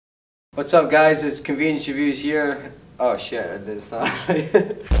What's up guys, it's Convenience Reviews here. Oh shit, I didn't stop.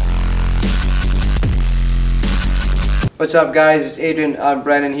 What's up guys, it's Adrian and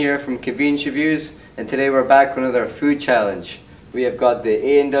Brennan here from Convenience Reviews, and today we're back with another food challenge. We have got the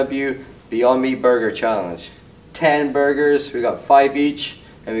A&W Beyond Burger challenge. 10 burgers, we got 5 each,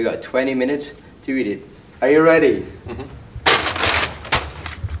 and we got 20 minutes to eat it. Are you ready?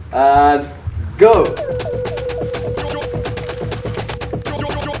 And go!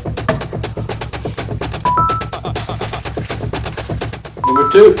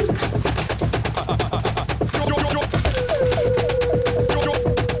 Number 2.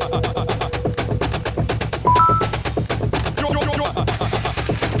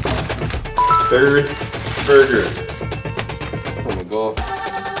 Third burger. Oh my god.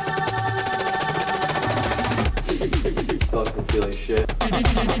 Fucking feel like shit. I'm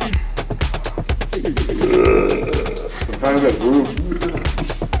trying to get groove.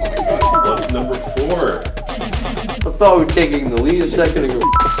 What's number 4? I thought we were taking the lead a second ago.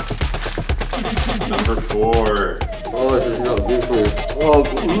 Number 4. Oh, this is not good for you. Oh,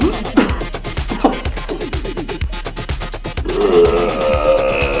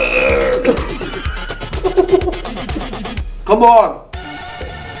 come on!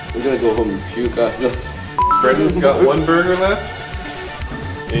 We're gonna go home and puke after. Brendan's got 1 burger left.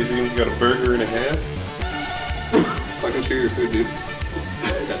 Adrian's got a burger and a half. Fucking share your food, dude.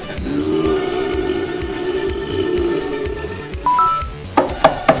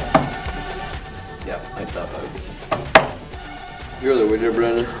 Yeah, I thought that. You're the winner,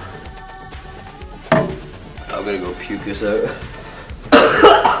 Brennan. I'm gonna go puke this out.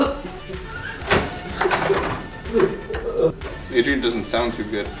 Adrian doesn't sound too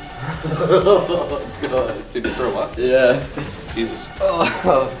good. Oh god. Did you throw up? Yeah. Jesus. Oh,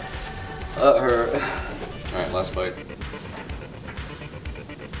 that hurt. Alright, last bite.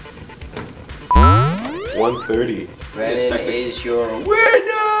 130. Brennan is your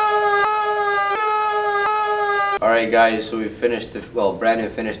winner! Alright guys, so we finished the, well, Brennan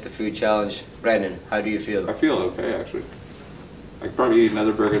finished the food challenge. Brennan, how do you feel? I feel okay, actually. I could probably eat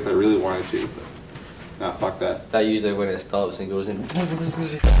another burger if I really wanted to, but nah, fuck that. That usually when it stops and goes in.